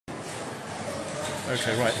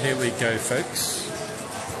Okay, right, here we go, folks.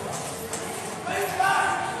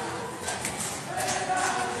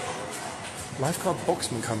 Lifeguard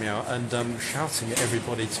boxman coming out and shouting at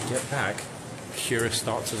everybody to get back. Curious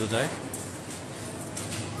start to the day.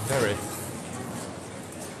 Very.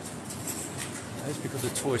 That's because the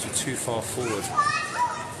toys are too far forward.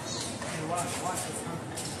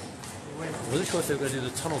 I wasn't sure if they were going to do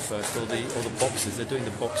the tunnel first or the boxes. They're doing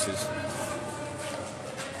the boxes.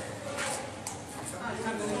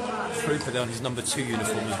 Trooper down his number 2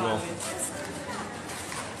 uniform as well.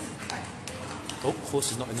 Oh,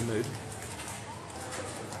 horse is not in the mood.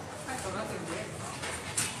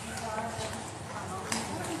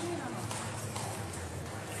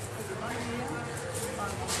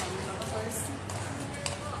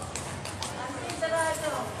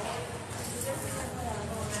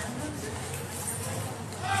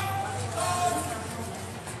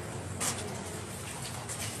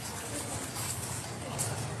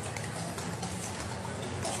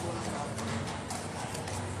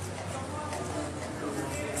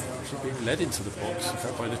 Being led into the box, in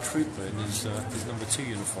fact, by the trooper in his number 2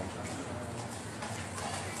 uniform.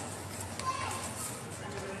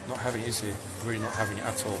 Not having it, is he? Really not having it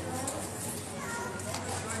at all.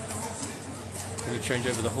 Going to change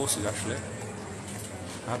over the horses, actually.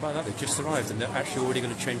 How about that? They've just arrived and they're actually already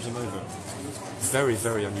going to change them over. Very,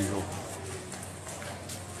 very unusual.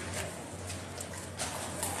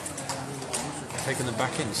 Taking them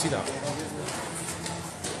back in, see that?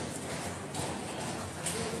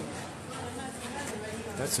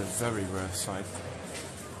 That's a very rare sight.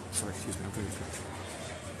 Sorry, excuse me, I'm going to...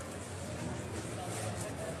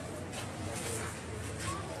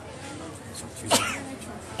 Sorry,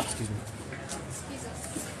 excuse me.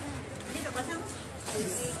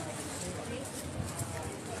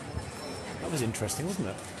 That was interesting, wasn't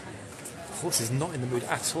it? The horse is not in the mood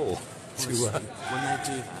at all to... When they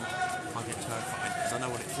do that, I get terrified, because I know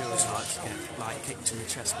what it feels like to get, like, kicked in the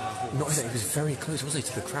chest by a horse. Not only that, he was very close, wasn't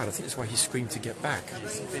he, to the crowd? I think that's why he screamed to get back.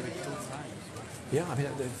 Yeah, I mean,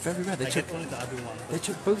 they're very rare. They took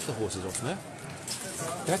both the horses off there.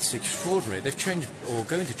 That's extraordinary. They've changed, or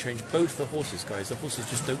going to change both the horses, guys. The horses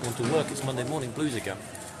just don't want to work. It's Monday morning blues again.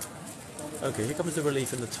 Okay, here comes the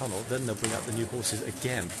relief in the tunnel. Then they'll bring out the new horses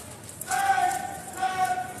again.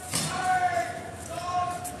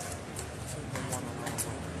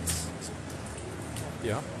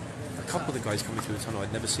 Yeah, a couple of the guys coming through the tunnel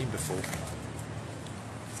I'd never seen before.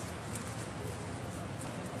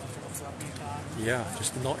 Yeah,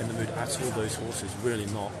 just not in the mood at all, those horses, really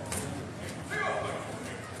not.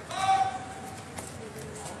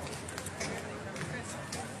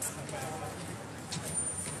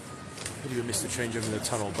 Maybe we missed the change over the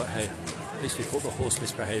tunnel, but hey, at least we caught the horse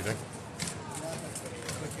misbehaving.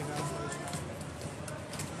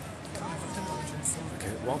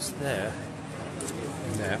 Okay, whilst there,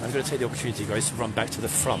 I'm going to take the opportunity, guys, to run back to the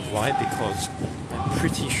front. Why? Because I'm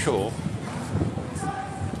pretty sure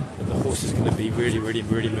that the horse is going to be really, really,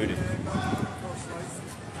 really moody.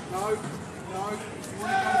 No, if you want to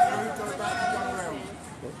go through, go back and go around.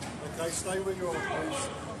 Okay, stay where you are, please.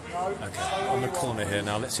 No, okay, on the corner here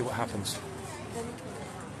now, let's see what happens.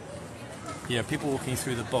 Yeah, people walking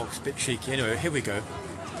through the box, a bit cheeky. Anyway, here we go.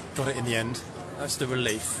 Got it in the end. That's the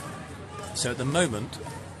relief. So at the moment,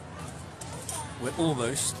 we're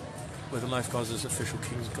almost where the lifeguards as official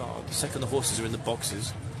King's Guard. The second the horses are in the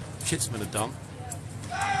boxes, Chitzman are done.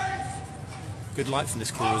 Good light from this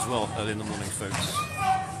corner as well, early in the morning, folks.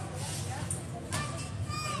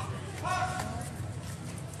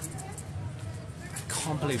 I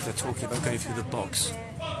can't believe they're talking about going through the box.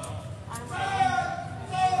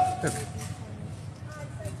 Look.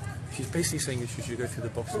 She's basically saying that you should go through the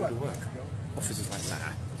box and go to work. Officers like,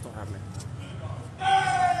 nah, it's not happening.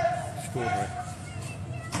 Extraordinary.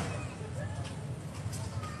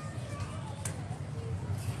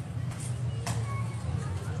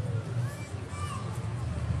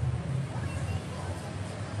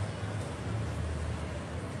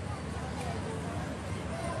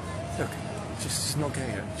 Look, just not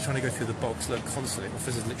getting it. She's trying to go through the box. Look, constantly.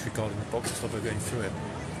 Officers literally guarding the box to stop her going through it.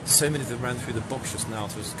 So many of them ran through the box just now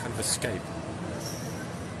to kind of escape.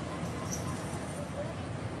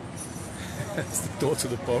 That's the door to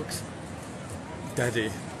the box.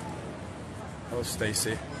 Daddy. Oh,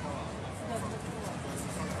 Stacey.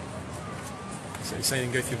 So he's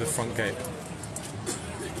saying go through the front gate.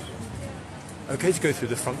 Okay to go through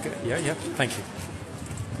the front gate? Yeah, yeah, thank you.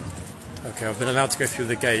 Okay, I've been allowed to go through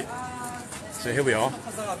the gate. So here we are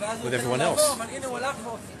with everyone else.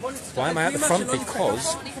 Why am I at the front?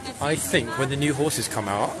 Because I think when the new horses come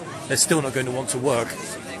out, they're still not going to want to work.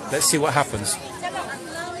 Let's see what happens.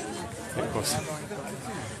 Of course.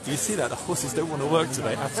 You see that? The horses don't want to work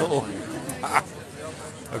today at all.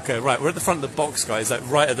 Okay, right, we're at the front of the box, guys, like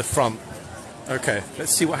right at the front. Okay,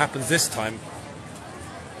 let's see what happens this time.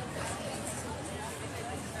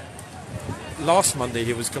 Last Monday,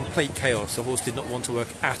 it was complete chaos. The horse did not want to work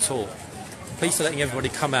at all. Police are letting everybody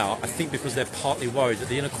come out, I think because they're partly worried that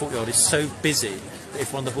the inner courtyard is so busy that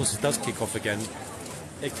if one of the horses does kick off again,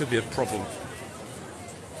 it could be a problem.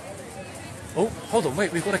 Oh, hold on,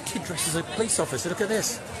 wait, we've got a kid dressed as a police officer. Look at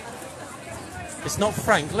this. It's not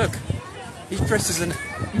Frank, look. He's dressed as a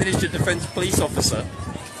miniature defence police officer.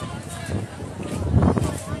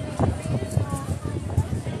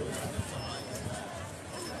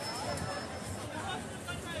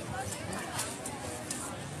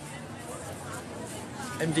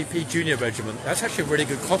 MDP Junior Regiment. That's actually a really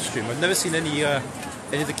good costume. I've never seen any of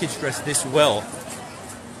the kids dressed this well.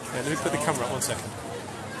 Yeah, let me put the camera up 1 second.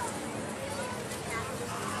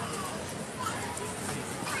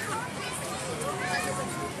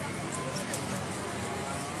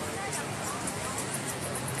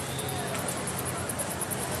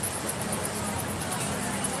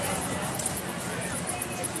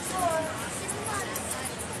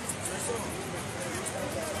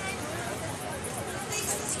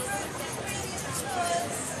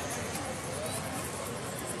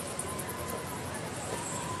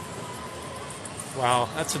 Wow,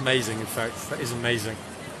 that's amazing, in fact. That is amazing.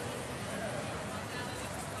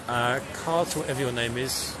 Cards, whatever your name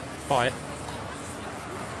is. Bye.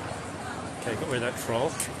 Okay, got rid of that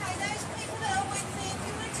troll.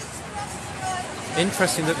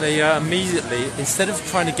 Interesting that they immediately, instead of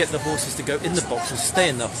trying to get the horses to go in the box and stay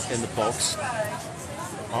in the box,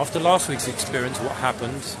 after last week's experience, what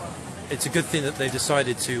happened, it's a good thing that they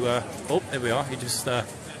decided to... oh, there we are. He just...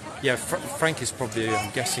 yeah, Frank is probably,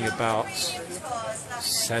 I'm guessing, about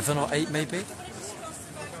 7 or 8 maybe.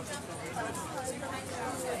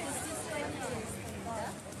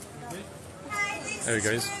 There he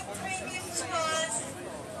goes.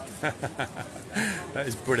 That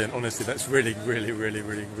is brilliant, honestly. That's really, really, really,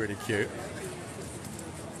 really, really cute.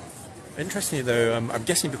 Interestingly though, I'm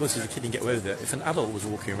guessing because he's a kid and get away with it, if an adult was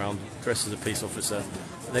walking around dressed as a police officer,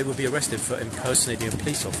 they would be arrested for impersonating a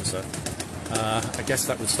police officer. I guess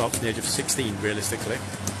that would start from the age of 16, realistically.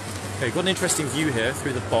 Okay, got an interesting view here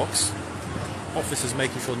through the box. Officers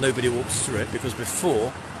making sure nobody walks through it, because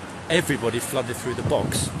before, everybody flooded through the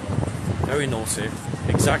box. Very naughty.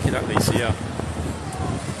 Exactly that, Lisa, yeah.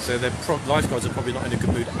 So their lifeguards are probably not in a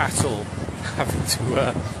good mood at all, having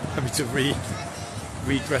to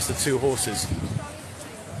redress the 2 horses.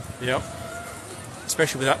 Yep.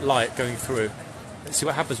 Especially with that light going through. Let's see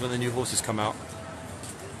what happens when the new horses come out.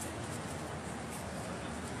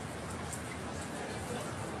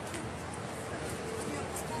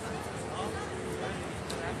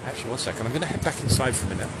 Actually, 1 second. I'm going to head back inside for a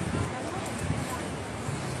minute.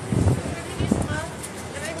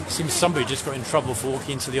 Seems somebody just got in trouble for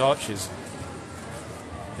walking into the arches.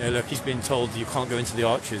 Yeah, look, he's been told you can't go into the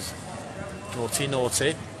arches. Naughty,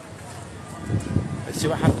 naughty. Let's see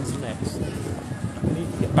what happens next. I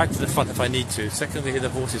need to get back to the front if I need to. Second we hear the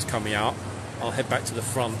horses coming out, I'll head back to the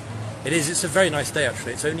front. It's a very nice day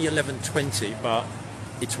actually. It's only 11:20, but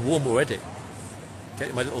it's warm already.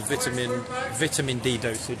 Getting my little vitamin D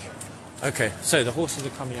dosage. Okay, so the horses are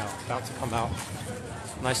coming out, about to come out.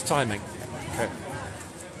 Nice timing. Okay,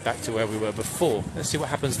 back to where we were before. Let's see what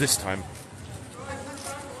happens this time.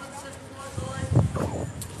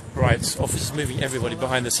 Right, officers moving everybody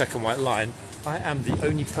behind the second white line. I am the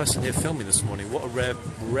only person here filming this morning. What a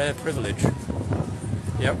rare privilege.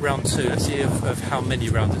 Yeah, round 2. Let's see of how many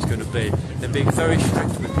rounds it's going to be. They're being very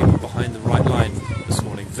strict with people behind the right line this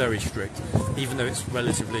morning. Very strict. Even though it's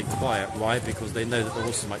relatively quiet. Why? Because they know that the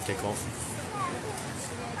horses might kick off.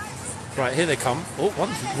 Right, here they come. Oh,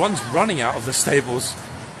 one's running out of the stables.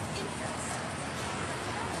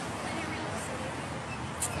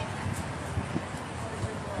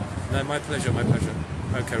 No, my pleasure, my pleasure.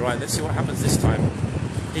 Okay, right, let's see what happens this time.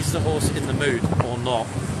 Is the horse in the mood or not?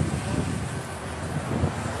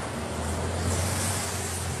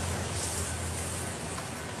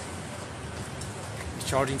 He's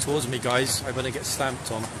charging towards me, guys. I better get stamped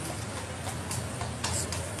on.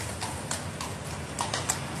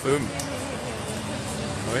 Boom.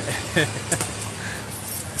 Oh,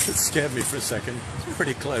 it scared me for a second. It's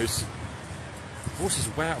pretty close. The horse is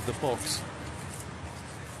way out of the box.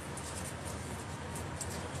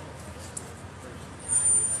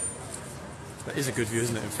 That is a good view,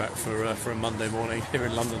 isn't it, in fact, for a Monday morning here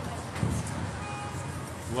in London.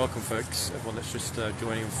 Welcome, folks. Everyone that's just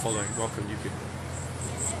joining and following. Welcome, you people.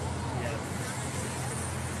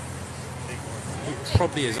 He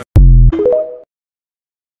probably is.